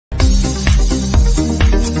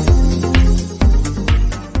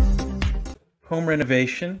home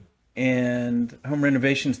renovation and home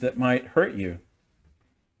renovations that might hurt you,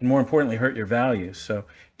 and more importantly, hurt your values. So,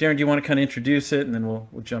 Darren, do you want to kind of introduce it, and then we'll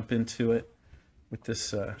jump into it with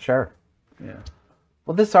this? Sure. Yeah.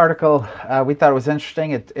 Well, this article we thought it was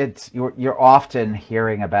interesting. You're often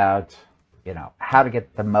hearing about, how to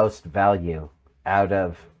get the most value out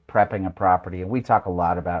of prepping a property, and we talk a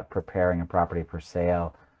lot about preparing a property for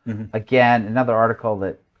sale. Again, another article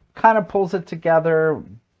that kind of pulls it together,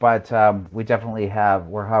 but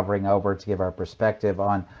we're hovering over to give our perspective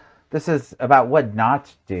on. This is about what not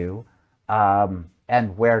to do,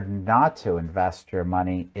 and where not to invest your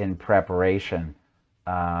money in preparation.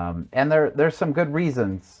 And there's some good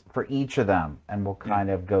reasons for each of them, and we'll kind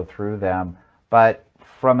of go through them. But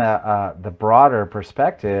from the broader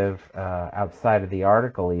perspective, outside of the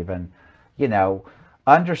article even,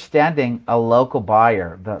 understanding a local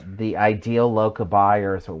buyer, the ideal local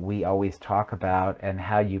buyer is what we always talk about, and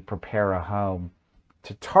how you prepare a home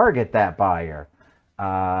to target that buyer.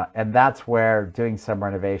 And that's where doing some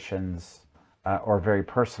renovations or very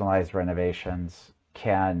personalized renovations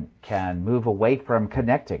can move away from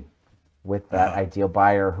connecting with that ideal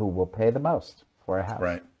buyer who will pay the most for a house.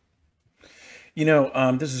 Right.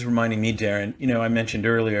 This is reminding me, Darren, I mentioned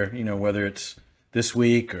earlier, whether it's this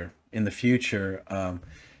week or in the future,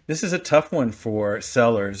 this is a tough one for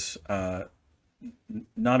sellers,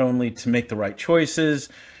 not only to make the right choices,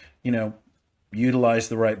 utilize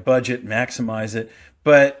the right budget, maximize it,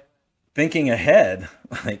 but thinking ahead,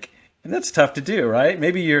 and that's tough to do, right?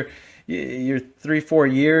 Maybe you're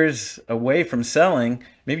 3-4 years away from selling.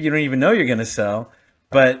 Maybe you don't even know you're going to sell,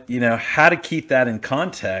 but how to keep that in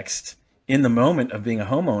context in the moment of being a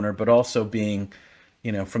homeowner, but also being,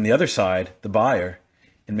 from the other side, the buyer,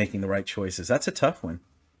 and making the right choices. That's a tough one.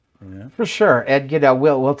 For sure. And,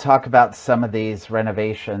 we'll talk about some of these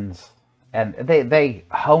renovations, and they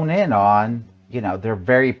hone in on, they're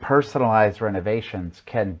very personalized renovations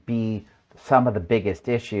can be some of the biggest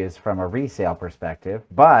issues from a resale perspective.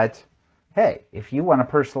 But hey, if you want to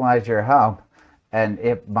personalize your home, and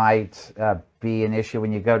it might be an issue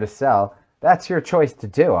when you go to sell, that's your choice to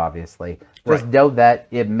do, obviously. Just know that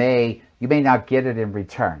you may not get it in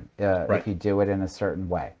return if you do it in a certain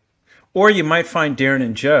way. Or you might find Darren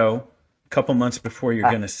and Joe a couple months before you're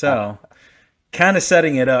going to sell, kind of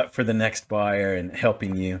setting it up for the next buyer and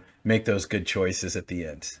helping you make those good choices at the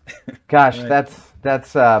end. Gosh, right?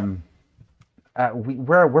 that's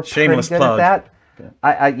we're shameless pretty good plug. At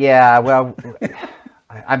that. Yeah, well,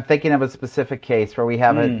 I'm thinking of a specific case where we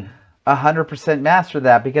haven't 100% mastered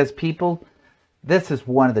that, because people. This is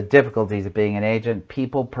one of the difficulties of being an agent.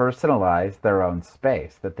 People personalize their own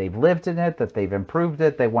space, that they've lived in it, that they've improved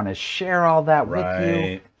it. They want to share all that with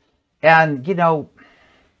you. And,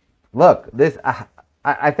 look, this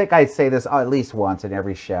I think I say this at least once in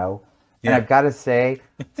every show. And I've got to say,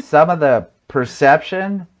 some of the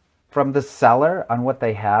perception from the seller on what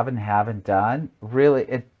they have and haven't done, really,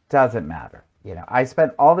 it doesn't matter. I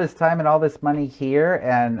spent all this time and all this money here,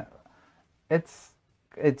 and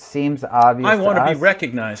it seems obvious. I want to be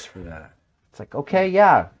recognized for that. It's like, okay,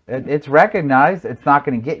 yeah, it's recognized. It's not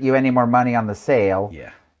going to get you any more money on the sale.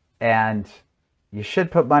 Yeah. And you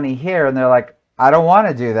should put money here. And they're like, I don't want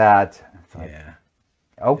to do that. It's like,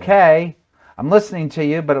 okay, I'm listening to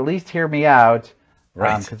you, but at least hear me out.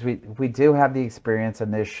 Right. Because we do have the experience,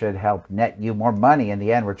 and this should help net you more money. In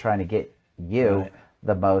the end, we're trying to get you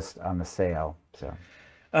the most on the sale. So.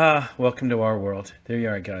 Welcome to our world. There you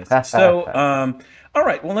are, guys. So, all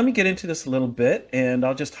right. Well, let me get into this a little bit, and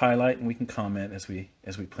I'll just highlight, and we can comment as we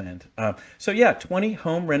planned. 20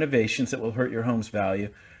 home renovations that will hurt your home's value.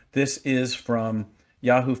 This is from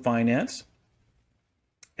Yahoo Finance,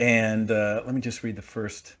 and let me just read the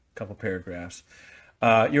first couple paragraphs.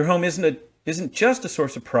 Your home isn't just a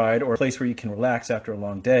source of pride or a place where you can relax after a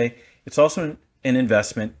long day. It's also an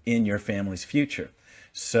investment in your family's future.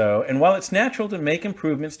 So, and while it's natural to make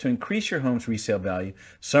improvements to increase your home's resale value,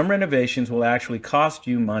 some renovations will actually cost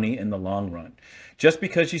you money in the long run. Just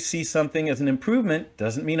because you see something as an improvement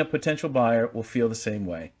doesn't mean a potential buyer will feel the same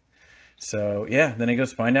way. So, then it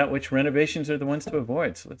goes, find out which renovations are the ones to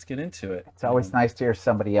avoid. So let's get into it. It's always nice to hear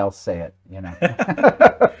somebody else say it,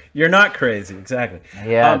 You're not crazy, exactly.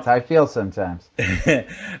 Yeah, that's how I feel sometimes.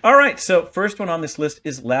 All right, so first one on this list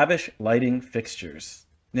is lavish lighting fixtures.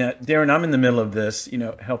 Now, Darren, I'm in the middle of this,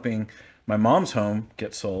 helping my mom's home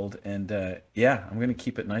get sold. And I'm going to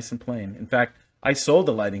keep it nice and plain. In fact, I sold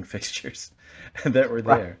the lighting fixtures that were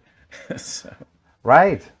there. So.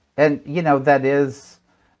 Right. And, that is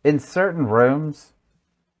in certain rooms,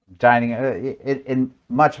 dining, in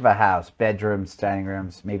much of a house, bedrooms, dining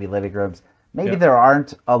rooms, maybe living rooms, maybe there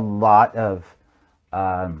aren't a lot of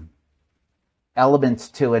elements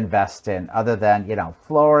to invest in other than,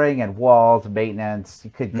 flooring and walls, maintenance. You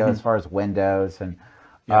could go as far as windows and,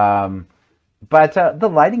 but the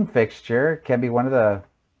lighting fixture can be one of the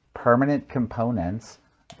permanent components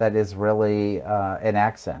that is really an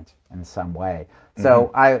accent in some way.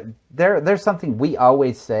 So there's something we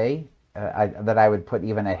always say that I would put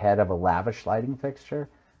even ahead of a lavish lighting fixture,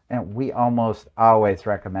 and we almost always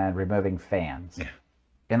recommend removing fans,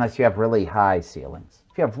 unless you have really high ceilings.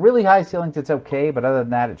 If you have really high ceilings, it's okay, but other than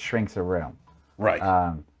that, it shrinks a room. Right.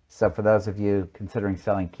 So for those of you considering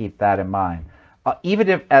selling, keep that in mind. Even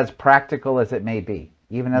if as practical as it may be,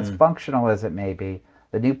 even as functional as it may be,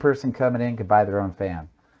 the new person coming in could buy their own fan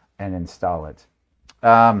and install it.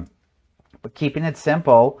 But keeping it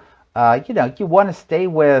simple, you want to stay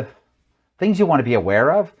with things you want to be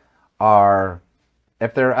aware of are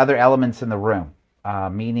if there are other elements in the room,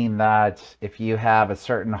 meaning that if you have a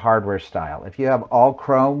certain hardware style, if you have all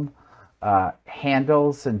chrome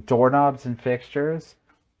handles and doorknobs and fixtures,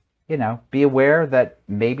 be aware that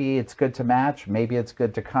maybe it's good to match, maybe it's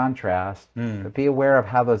good to contrast, but be aware of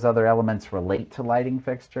how those other elements relate to lighting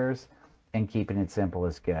fixtures, and keeping it simple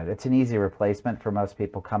is good. It's an easy replacement for most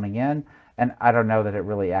people coming in, and I don't know that it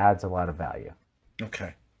really adds a lot of value.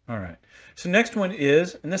 Okay. All right. So next one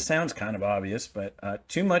is, and this sounds kind of obvious, but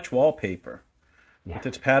too much wallpaper. Yeah. With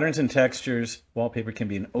its patterns and textures, wallpaper can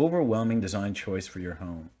be an overwhelming design choice for your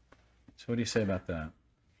home. So what do you say about that?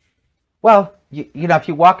 Well, if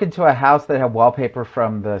you walk into a house that had wallpaper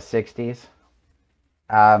from the 60s,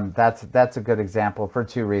 that's a good example for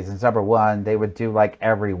two reasons. Number one, they would do like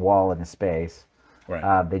every wall in a space.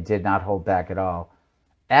 Right. They did not hold back at all.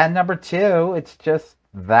 And number two, it's just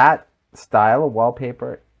that style of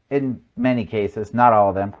wallpaper in many cases, not all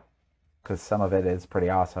of them, because some of it is pretty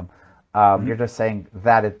awesome. You're just saying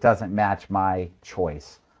that it doesn't match my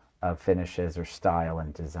choice of finishes or style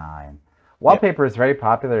and design. Wallpaper is very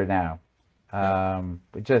popular now.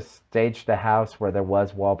 We just staged a house where there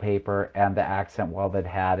was wallpaper, and the accent wall that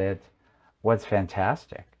had it was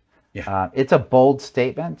fantastic. Yeah. It's a bold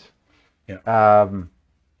statement. Yeah.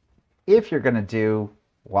 If you're going to do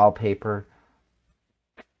wallpaper,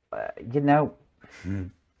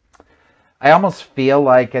 I almost feel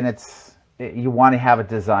like, and you want to have a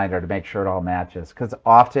designer to make sure it all matches, because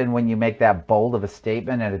often when you make that bold of a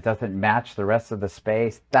statement and it doesn't match the rest of the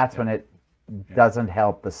space, that's when it doesn't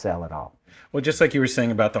help the sale at all. Well, just like you were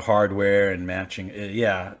saying about the hardware and matching,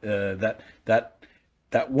 that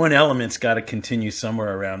one element's got to continue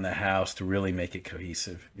somewhere around the house to really make it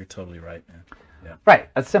cohesive. You're totally right, man. Yeah. Right.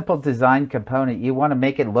 A simple design component, you want to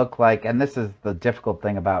make it look like, and this is the difficult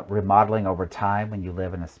thing about remodeling over time when you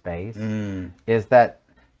live in a space, is that,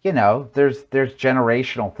 there's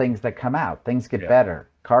generational things that come out. Things get better.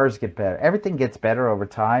 Cars get better. Everything gets better over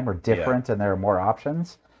time or different, and there are more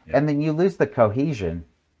options. Yeah. And then you lose the cohesion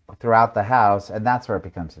throughout the house, and that's where it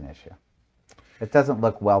becomes an issue. It doesn't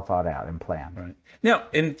look well thought out and planned. Right. Now,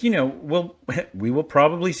 and we will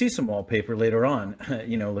probably see some wallpaper later on,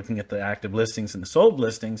 looking at the active listings and the sold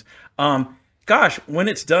listings. Gosh, when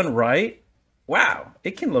it's done right, wow,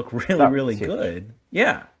 it can look really, really good.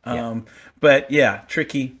 Yeah. But yeah,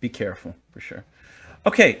 tricky, be careful for sure.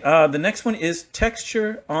 Okay, the next one is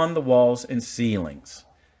texture on the walls and ceilings.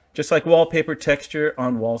 Just like wallpaper, texture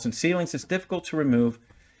on walls and ceilings is difficult to remove.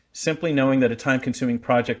 Simply knowing that a time-consuming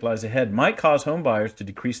project lies ahead might cause home buyers to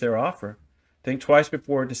decrease their offer. Think twice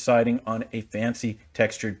before deciding on a fancy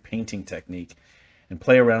textured painting technique, and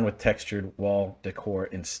play around with textured wall decor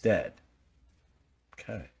instead.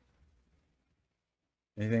 Okay.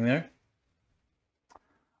 Anything there?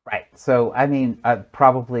 Right. So, I mean,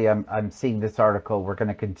 probably I'm seeing this article. We're going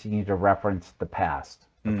to continue to reference the past.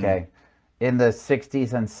 Okay. In the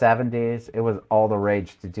 60s and 70s, it was all the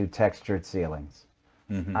rage to do textured ceilings.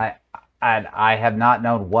 I have not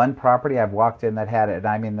known one property I've walked in that had it, and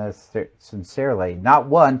I mean this sincerely. Not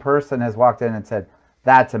one person has walked in and said,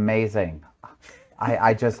 "That's amazing.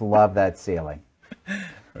 I just love that ceiling."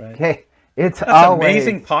 Right. Okay, that's always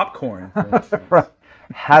amazing popcorn.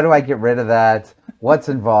 How do I get rid of that? What's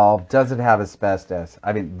involved? Does it have asbestos?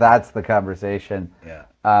 I mean, that's the conversation.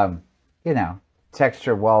 Yeah.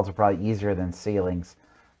 Textured walls are probably easier than ceilings,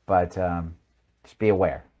 but just be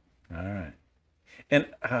aware. All right. And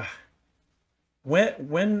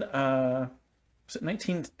when was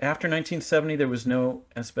it after 1970 there was no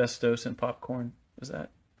asbestos in popcorn? Was that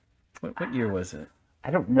what year was it?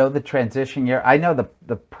 I don't know the transition year. I know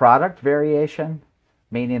the product variation,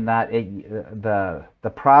 meaning that the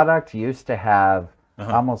product used to have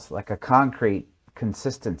almost like a concrete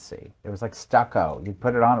consistency. It was like stucco. You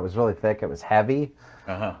put it on, it was really thick, it was heavy.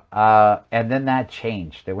 And then that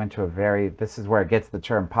changed. It went to this is where it gets the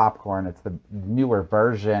term popcorn. It's the newer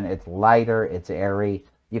version. It's lighter, it's airy.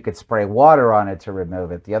 You could spray water on it to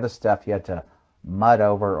remove it. The other stuff you had to mud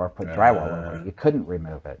over or put drywall over. You couldn't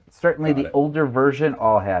remove it. Certainly the older version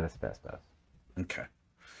all had asbestos. Okay.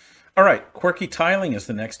 All right. Quirky tiling is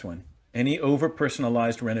the next one. Any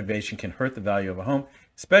over-personalized renovation can hurt the value of a home,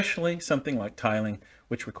 especially something like tiling,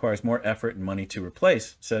 which requires more effort and money to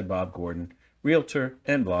replace, said Bob Gordon, realtor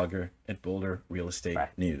and blogger at Boulder Real Estate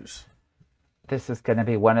News. This is going to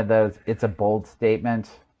be one of those, it's a bold statement.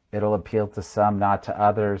 It'll appeal to some, not to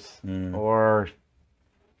others. Or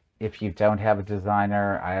if you don't have a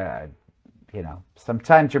designer,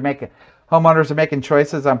 sometimes homeowners are making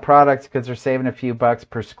choices on products because they're saving a few bucks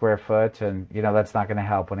per square foot. And, that's not going to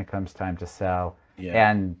help when it comes time to sell.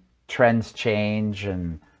 And trends change.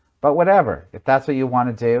 But whatever, if that's what you want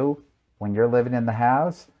to do when you're living in the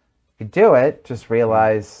house, you do it. Just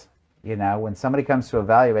realize, when somebody comes to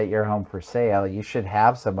evaluate your home for sale, you should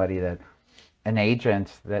have an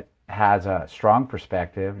agent that has a strong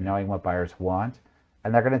perspective, knowing what buyers want,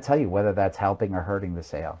 and they're going to tell you whether that's helping or hurting the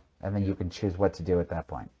sale. And then you can choose what to do at that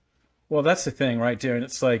point. Well, that's the thing, right, Darren?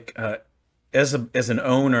 It's like, as an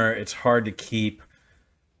owner, it's hard to keep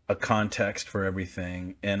a context for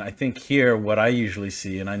everything. And I think here, what I usually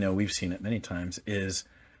see, and I know we've seen it many times, is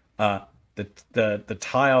the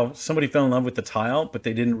tile. Somebody fell in love with the tile, but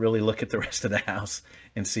they didn't really look at the rest of the house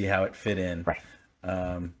and see how it fit in. Right.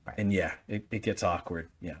 And it gets awkward.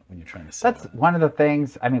 When you're trying to sell. That's one of the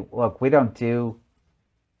things. I mean, look, we don't do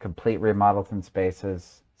complete remodels in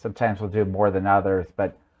spaces. Sometimes we'll do more than others,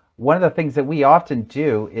 but one of the things that we often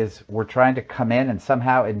do is we're trying to come in and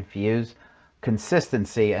somehow infuse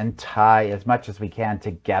consistency and tie as much as we can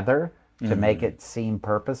together to make it seem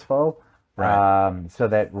purposeful, so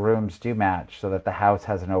that rooms do match, so that the house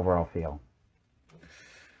has an overall feel.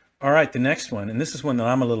 All right, the next one, and this is one that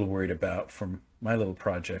I'm a little worried about from my little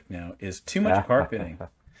project now, is too much carpeting.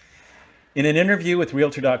 In an interview with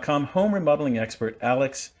Realtor.com, home remodeling expert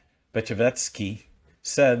Alex Bechevetsky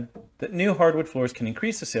said that new hardwood floors can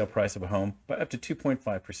increase the sale price of a home by up to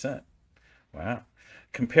 2.5%. Wow.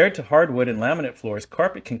 Compared to hardwood and laminate floors,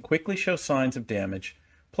 carpet can quickly show signs of damage.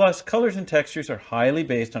 Plus, colors and textures are highly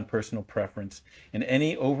based on personal preference, and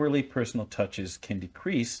any overly personal touches can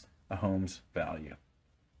decrease a home's value.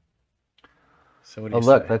 So what do you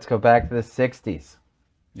look, say? Let's go back to the 60s.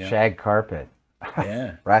 Shag carpet.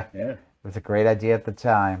 Yeah. Right? Yeah. It was a great idea at the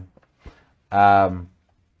time.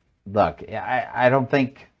 Look, I don't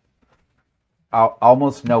think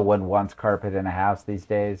almost no one wants carpet in a house these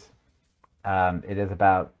days. It is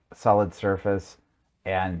about solid surface,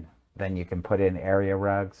 and then you can put in area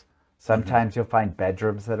rugs. Sometimes you'll find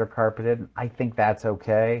bedrooms that are carpeted. I think that's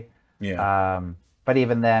okay. Yeah. But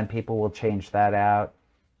even then, people will change that out.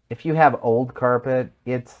 If you have old carpet,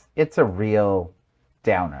 it's a real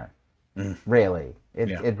downer. Really.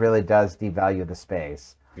 It really does devalue the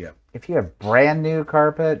space. Yeah. If you have brand new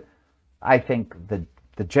carpet, I think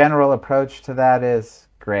the general approach to that is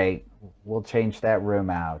great. We'll change that room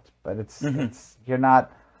out. But it's you're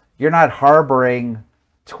not harboring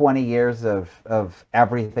 20 years of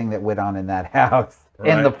everything that went on in that house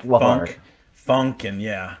in the floor. Funk and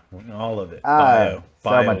all of it. So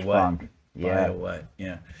much funk. Yeah. Bio what?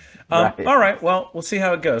 Yeah. Right. All right. Well, we'll see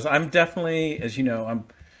how it goes. I'm definitely, as you know, I'm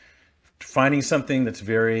finding something that's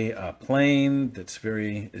very plain, that's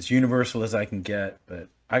very as universal as I can get. But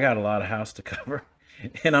I got a lot of house to cover,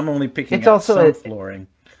 and I'm only picking up some flooring.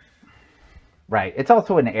 Right. It's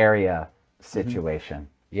also an area situation.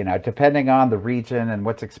 Depending on the region and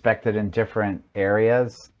what's expected in different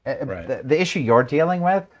areas. The issue you're dealing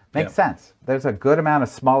with makes sense. There's a good amount of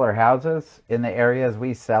smaller houses in the areas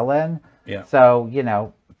we sell in. Yeah. So,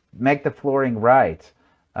 make the flooring right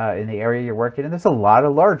in the area you're working in. There's a lot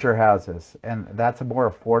of larger houses, and that's a more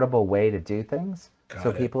affordable way to do things.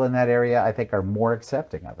 So people in that area, I think, are more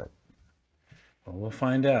accepting of it. Well, we'll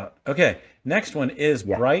find out. Okay, next one is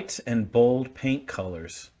bright and bold paint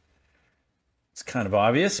colors. It's kind of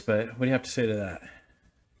obvious, but what do you have to say to that? That's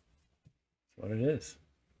what it is.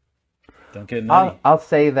 Don't get nutty. I'll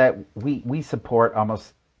say that we support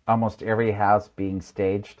almost every house being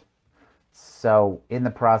staged. So in the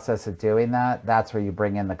process of doing that, that's where you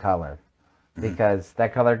bring in the color, because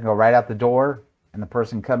that color can go right out the door, and the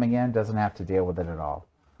person coming in doesn't have to deal with it at all.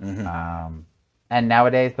 And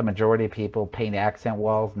nowadays, the majority of people paint accent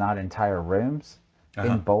walls, not entire rooms,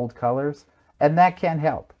 in bold colors, and that can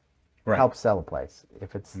help. Help sell a place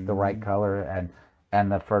if it's the right color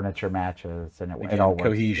and the furniture matches and it all works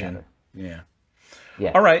cohesion together. Yeah.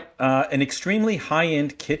 Yeah. All right. An extremely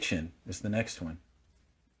high-end kitchen is the next one.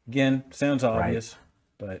 Again, sounds Right. obvious,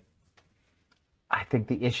 but I think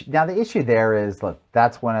the issue there is, look,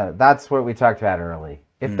 that's what we talked about early.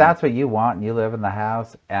 If mm, that's what you want and you live in the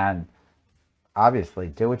house, and obviously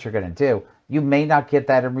do what you're going to do, you may not get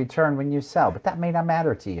that in return when you sell, but that may not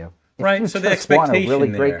matter to you. If right. you So the just want a really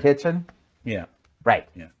expectation great there. kitchen, Yeah. right.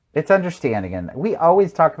 Yeah. It's understanding. And we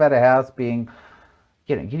always talk about a house being,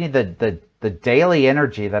 you need the daily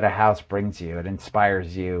energy that a house brings you. It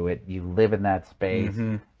inspires you. You live in that space,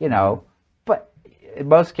 Mm-hmm. you Mm-hmm. know, but in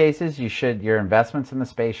most cases your investments in the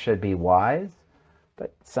space should be wise,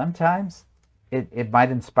 but sometimes it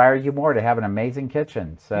might inspire you more to have an amazing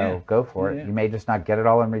kitchen. Yeah. So go for Yeah. it. Yeah. You may just not get it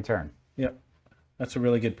all in return. Yeah. That's a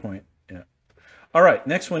really good point. Yeah. All right.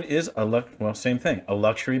 Next one is well, same thing. A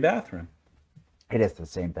luxury bathroom. It is the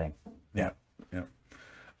same thing. Yeah. Yeah.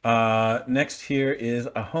 Yeah. Next here is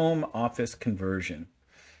a home office conversion.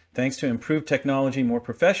 Thanks to improved technology, more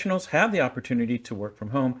professionals have the opportunity to work from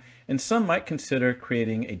home, and some might consider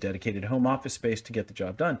creating a dedicated home office space to get the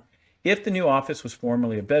job done. If the new office was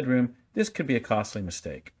formerly a bedroom, this could be a costly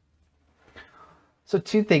mistake. So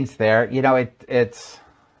two things there. It's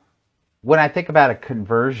when I think about a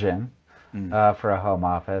conversion Mm. for a home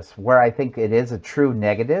office, where I think it is a true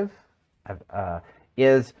negative,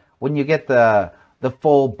 is when you get the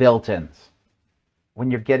full built-ins. When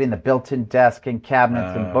you're getting the built-in desk and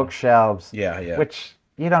cabinets and bookshelves, Yeah, yeah. which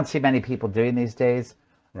you don't see many people doing these days.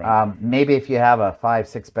 Right. Maybe if you have a 5,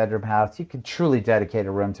 6 bedroom house, you can truly dedicate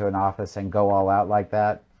a room to an office and go all out like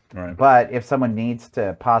that. Right. But if someone needs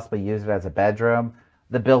to possibly use it as a bedroom,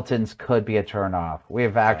 the built-ins could be a turn off.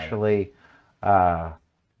 We've actually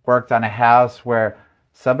worked on a house where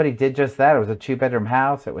somebody did just that. It was a 2 bedroom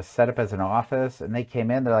house. It was set up as an office, and they came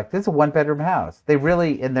in. They're like, "This is a 1 bedroom house." They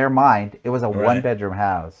really, in their mind, it was a Right. 1 bedroom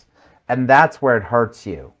house, and that's where it hurts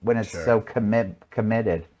you when it's Sure. so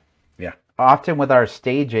committed. Yeah. Often with our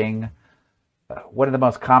staging, one of the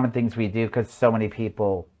most common things we do, because so many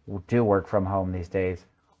people do work from home these days,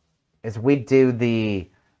 is we do the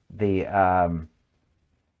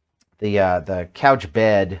couch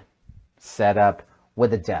bed setup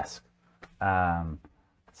with a desk.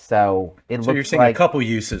 So it So you're looks seeing a like couple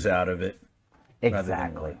uses out of it rather than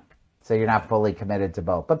exactly. one. So you're not fully committed to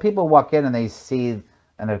both. But people walk in and they see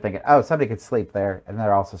and they're thinking, oh, somebody could sleep there, and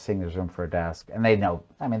they're also seeing there's room for a desk, and they know.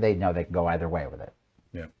 I mean, they know they can go either way with it.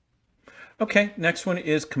 Yeah. Okay. Next one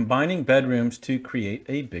is combining bedrooms to create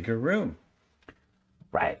a bigger room.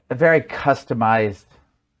 Right. A very customized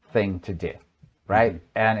thing to do. Right. Mm-hmm.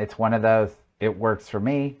 And it's one of those, it works for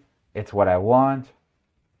me. It's what I want.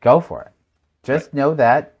 Go for it. Just know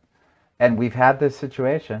that, and we've had this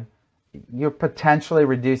situation, you're potentially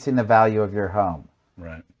reducing the value of your home.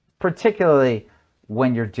 Right. Particularly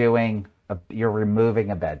when you're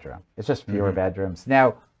removing a bedroom. It's just fewer Mm-hmm. bedrooms.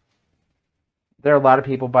 Now, there are a lot of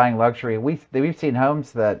people buying luxury. We've seen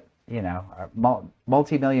homes that, are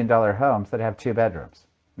multi-million-dollar homes that have 2 bedrooms.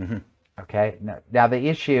 Mm-hmm. Okay. Now the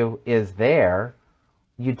issue is there.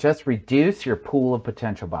 You just reduce your pool of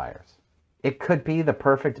potential buyers. It could be the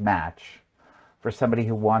perfect match for somebody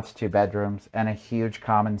who wants 2 bedrooms and a huge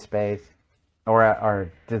common space,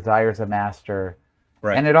 or desires a master.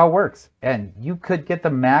 Right. And it all works. And you could get the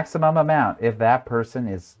maximum amount if that person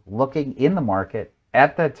is looking in the market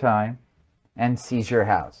at that time and sees your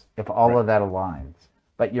house, if all of that aligns.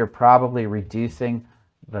 But you're probably reducing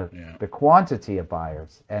the quantity of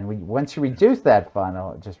buyers. And once you reduce that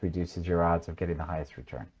funnel, it just reduces your odds of getting the highest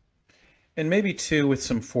return. And maybe too, with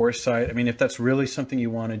some foresight. I mean, if that's really something you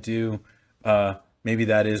want to do, maybe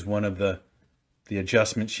that is one of the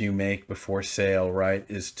adjustments you make before sale, right?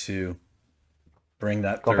 Is to bring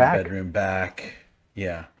that third bedroom back.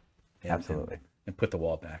 Yeah. Absolutely. And put the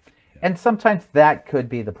wall back. Yeah. And sometimes that could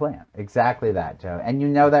be the plan. Exactly that, Joe. And you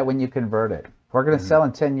know that when you convert it. We're going to sell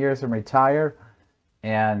in 10 years and retire.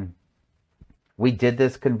 And we did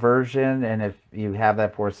this conversion. And if you have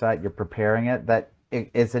that foresight, you're preparing it,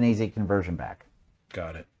 it's an easy conversion back.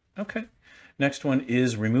 Got it. Okay. Next one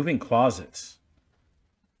is removing closets.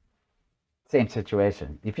 Same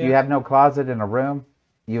situation. If you have no closet in a room,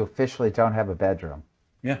 you officially don't have a bedroom.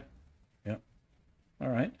 Yeah. Yeah. All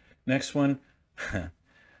right. Next one. I'm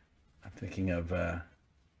thinking of our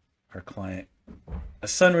client. A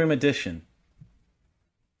sunroom addition.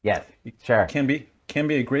 Yes, sure. Can be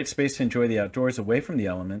a great space to enjoy the outdoors away from the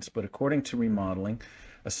elements, but according to remodeling,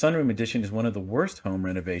 a sunroom addition is one of the worst home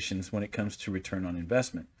renovations when it comes to return on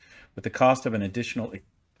investment, with the cost of an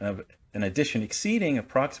addition exceeding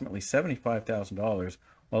approximately $75,000,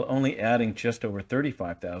 while only adding just over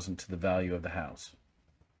 $35,000 to the value of the house.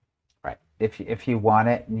 Right. If you want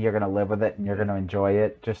it and you're going to live with it and you're going to enjoy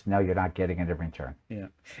it, just know you're not getting it in return. Yeah.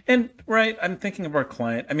 And right, I'm thinking of our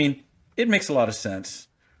client. I mean, it makes a lot of sense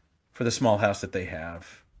for the small house that they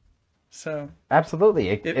have. So Absolutely.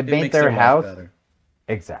 It made makes their life house. better.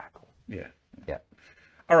 Exactly. Yeah. Yeah.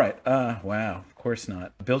 All right. Wow. Of course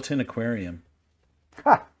not. Built-in aquarium with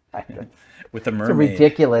a It's a mermaid.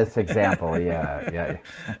 ridiculous example. Yeah. Yeah.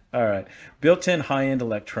 All right. Built-in high-end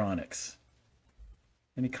electronics.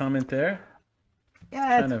 Any comment there?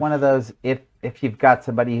 Yeah, it's one of those if you've got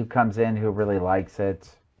somebody who comes in who really likes it.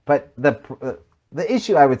 But the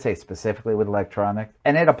issue I would say specifically with electronics,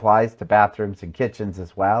 and it applies to bathrooms and kitchens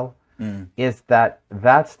as well, is that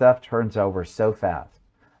stuff turns over so fast.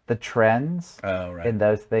 The trends in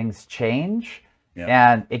those things change,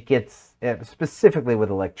 and it gets specifically with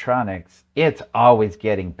electronics, it's always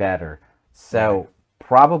getting better. So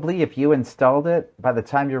probably if you installed it, by the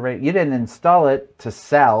time you're ready, you didn't install it to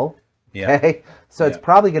sell. Okay. So it's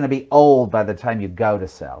probably going to be old by the time you go to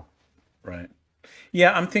sell. Right.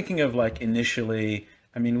 Yeah, I'm thinking of like initially,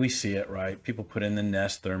 I mean, we see it, right? People put in the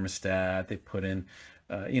Nest thermostat, they put in,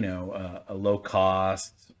 a low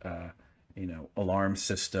cost, alarm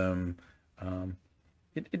system.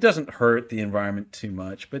 It doesn't hurt the environment too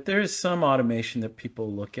much, but there is some automation that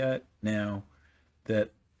people look at now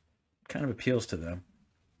that kind of appeals to them.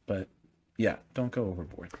 But yeah, don't go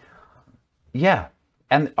overboard. Yeah.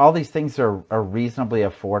 And all these things are reasonably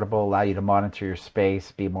affordable, allow you to monitor your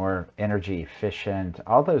space, be more energy efficient.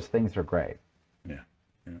 All those things are great. Yeah.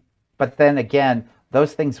 But then again,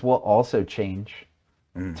 those things will also change.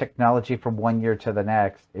 Technology from one year to the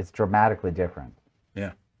next is dramatically different.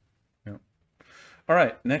 Yeah. All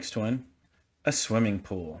right, next one, a swimming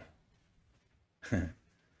pool. So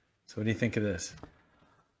what do you think of this?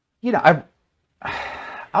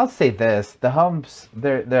 I'll say this: the homes,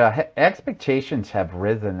 the expectations have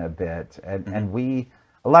risen a bit, and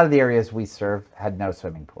a lot of the areas we serve had no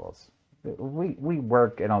swimming pools. We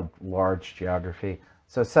work in a large geography,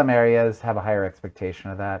 so some areas have a higher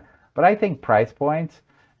expectation of that. But I think price points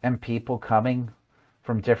and people coming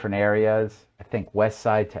from different areas, I think West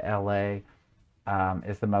Side to LA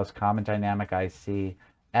is the most common dynamic I see,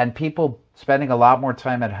 and people spending a lot more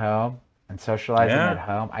time at home and socializing at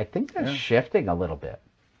home. I think that's shifting a little bit.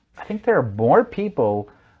 I think there are more people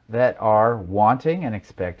that are wanting and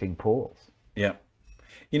expecting pools. Yeah.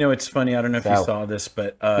 It's funny. I don't know if you saw this,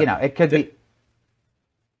 but it could be.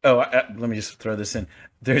 Oh, let me just throw this in.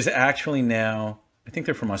 There's actually now, I think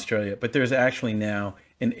they're from Australia, but there's actually now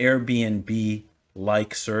an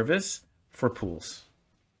Airbnb-like service for pools.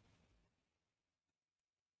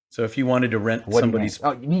 So if you wanted to rent somebody's...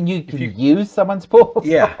 You mean you can use someone's pool?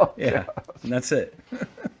 Yeah, and that's it.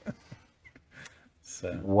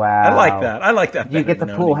 So, wow. I like that. Do you get the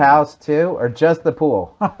pool house too, or just the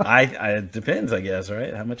pool? It depends, I guess,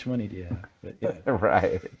 right? How much money do you have? But, yeah.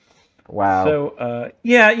 Right. Wow. So,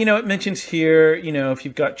 it mentions here, if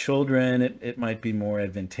you've got children, it might be more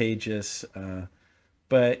advantageous.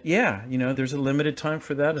 But yeah, there's a limited time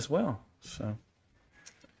for that as well. So,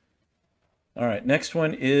 all right, next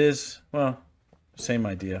one is, same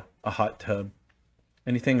idea, a hot tub.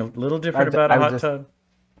 Anything a little different about a hot tub?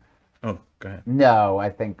 Oh, go ahead. No, I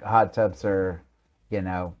think hot tubs are,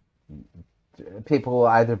 people will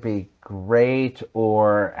either be great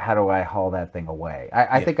or how do I haul that thing away?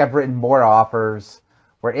 I think I've written more offers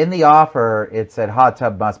where in the offer it said hot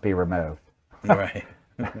tub must be removed. Right.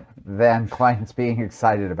 Than clients being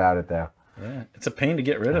excited about it, though. Yeah, it's a pain to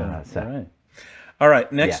get rid of them. All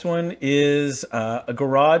right, next one is a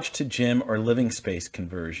garage to gym or living space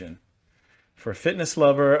conversion. For a fitness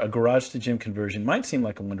lover, a garage to gym conversion might seem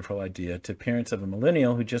like a wonderful idea. To parents of a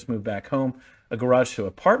millennial who just moved back home, a garage to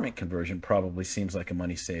apartment conversion probably seems like a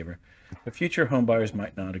money saver. But future home buyers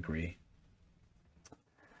might not agree.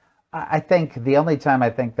 I think the only time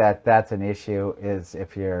I think that that's an issue is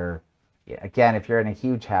if you're in a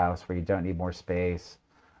huge house where you don't need more space,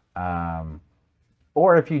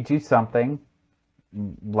 or if you do something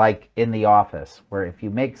like in the office, where if you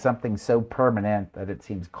make something so permanent that it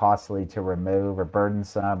seems costly to remove or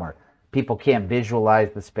burdensome, or people can't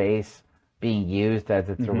visualize the space being used as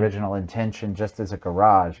its original intention, just as a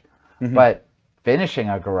garage. But finishing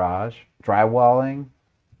a garage, drywalling,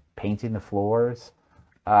 painting the floors,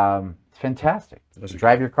 it's fantastic.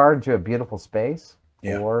 Drive your car into a beautiful space,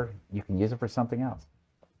 or you can use it for something else.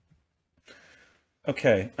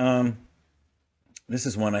 Okay. This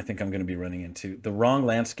is one I think I'm going to be running into. The wrong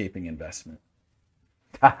landscaping investment.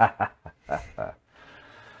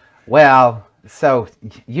 Well, so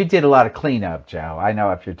you did a lot of cleanup, Joe. I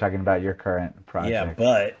know if you're talking about your current project. Yeah,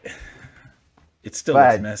 but it still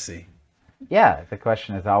looks messy. Yeah, the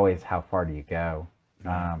question is always how far do you go?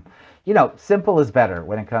 Um, you know, simple is better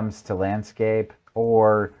when it comes to landscape,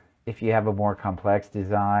 or if you have a more complex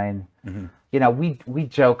design. Hmm. You know, we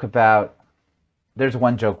joke about. There's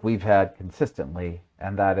one joke we've had consistently,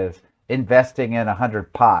 and that is investing in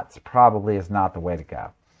 100 pots probably is not the way to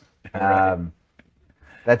go. Right. Um,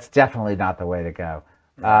 that's definitely not the way to go.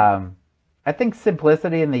 Right. Um, I think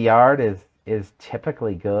simplicity in the yard is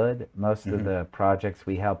typically good. Most of Hmm. the projects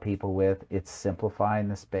we help people with, it's simplifying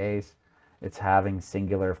the space. It's having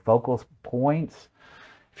singular focal points.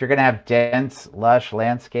 If you're going to have dense, lush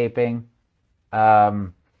landscaping,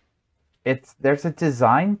 um, it's there's a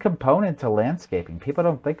design component to landscaping. People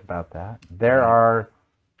don't think about that. There Right. are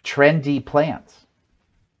trendy plants.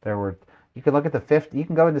 There were you can look at the 50. You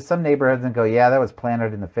can go into some neighborhoods and go, yeah, that was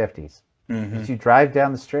planted in the 50s. Hmm. As you drive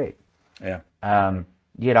down the street. Yeah.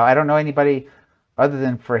 You know, I don't know anybody other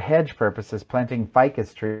than for hedge purposes planting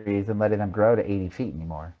ficus trees and letting them grow to 80 feet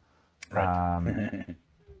anymore. Right. Um,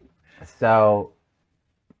 so,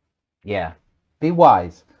 yeah, be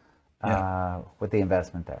wise Yeah. with the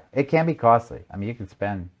investment there. It can be costly. I mean, you can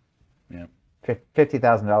spend Yeah.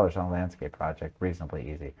 $50,000 on a landscape project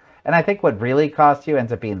reasonably easy. And I think what really costs you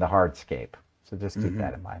ends up being the hardscape. So just keep Hmm.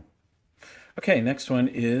 that in mind. Okay, next one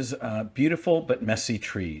is beautiful but messy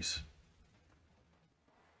trees.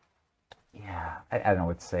 Yeah, I don't know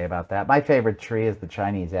what to say about that. My favorite tree is the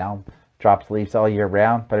Chinese elm. Drops leaves all year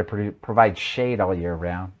round, but it provides shade all year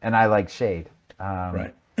round, and I like shade. Um,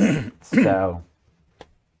 Right. so,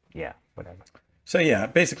 yeah, whatever. So yeah,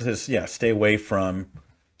 basically says, yeah, stay away from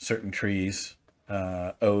certain trees.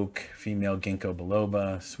 Oak, female ginkgo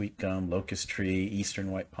biloba, sweet gum, locust tree,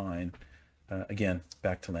 eastern white pine. Again,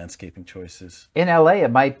 back to landscaping choices. In LA,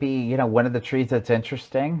 it might be, you know, one of the trees that's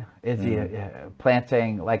interesting is you Hmm.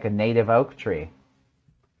 planting like a native oak tree.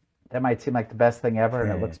 That might seem like the best thing ever,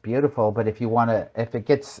 and it looks beautiful. But if you want to, if it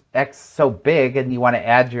gets X so big and you want to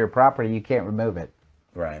add to your property, you can't remove it.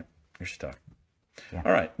 Right. You're stuck. Yeah.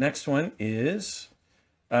 All right. Next one is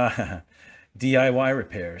DIY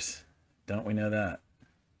repairs. Don't we know that?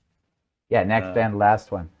 Yeah, next Uh, and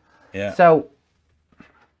last one. yeah. So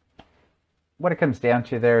what it comes down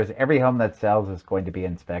to there is every home that sells is going to be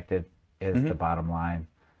inspected is the Hmm. bottom line.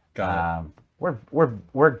 Got it.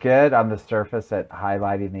 We're good on the surface at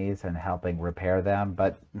highlighting these and helping repair them,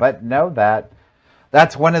 but know that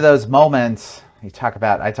that's one of those moments you talk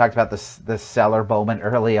about. I talked about the seller moment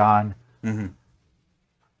early on. Hmm.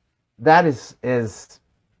 That is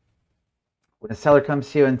when a seller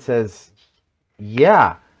comes to you and says,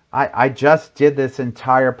 "Yeah, I just did this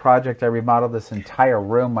entire project. I remodeled this entire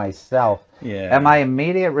room myself." And Yeah. my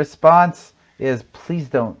immediate response is, please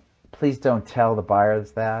don't tell the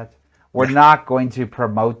buyers that. We're not going to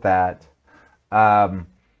promote that. Um,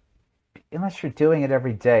 unless you're doing it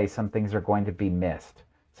every day, some things are going to be missed.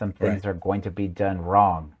 Some Right. things are going to be done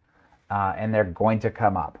wrong, and they're going to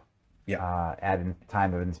come up Yeah. at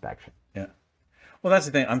time of inspection. Yeah. Well, that's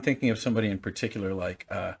the thing. I'm thinking of somebody in particular, like,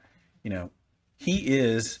 you know, he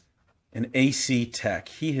is an AC tech.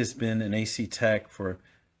 He has been an AC tech for,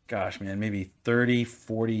 gosh, man, maybe 30,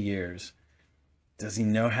 40 years. Does he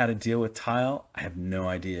know how to deal with tile? I have no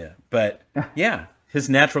idea. But yeah, his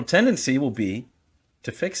natural tendency will be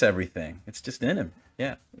to fix everything. It's just in him.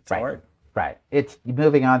 Yeah, it's Right, hard. right. It's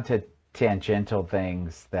moving on to tangential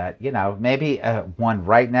things that, you know, maybe one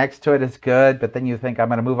right next to it is good, but then you think, I'm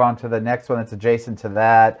going to move on to the next one that's adjacent to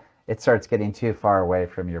that. It starts getting too far away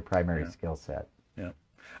from your primary Yeah, skill set. yeah.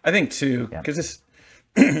 I think too, Yeah. because this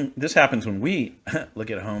this happens when we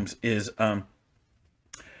look at homes, is the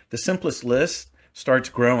simplest list starts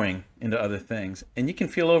growing into other things, and you can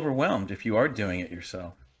feel overwhelmed if you are doing it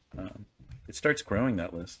yourself. It starts growing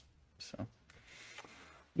that list. So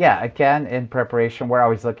Yeah, again, in preparation, we're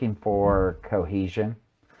always looking for cohesion.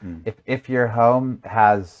 mm, If your home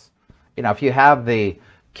has, you know, if you have the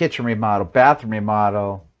kitchen remodel, bathroom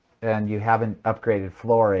remodel, and you haven't upgraded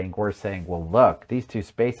flooring, we're saying, well, look, these two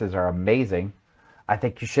spaces are amazing. I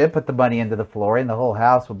think you should put the money into the flooring. The whole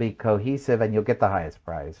house will be cohesive, and you'll get the highest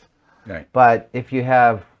price. right. But if you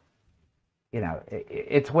have, you know,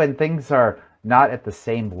 it's when things are not at the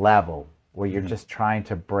same level where you're Hmm. just trying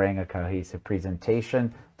to bring a cohesive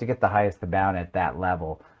presentation to get the highest amount at that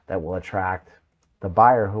level that will attract the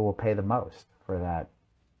buyer who will pay the most for that,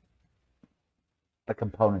 the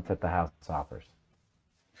components that the house offers.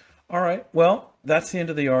 All right. Well, that's the end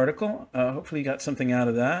of the article. Hopefully, you got something out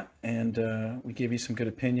of that, and we gave you some good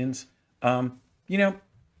opinions. You know,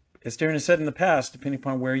 as Darren has said in the past, depending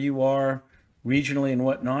upon where you are regionally and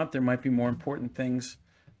whatnot, there might be more important things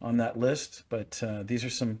on that list, but these are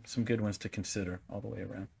some good ones to consider all the way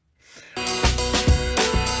around.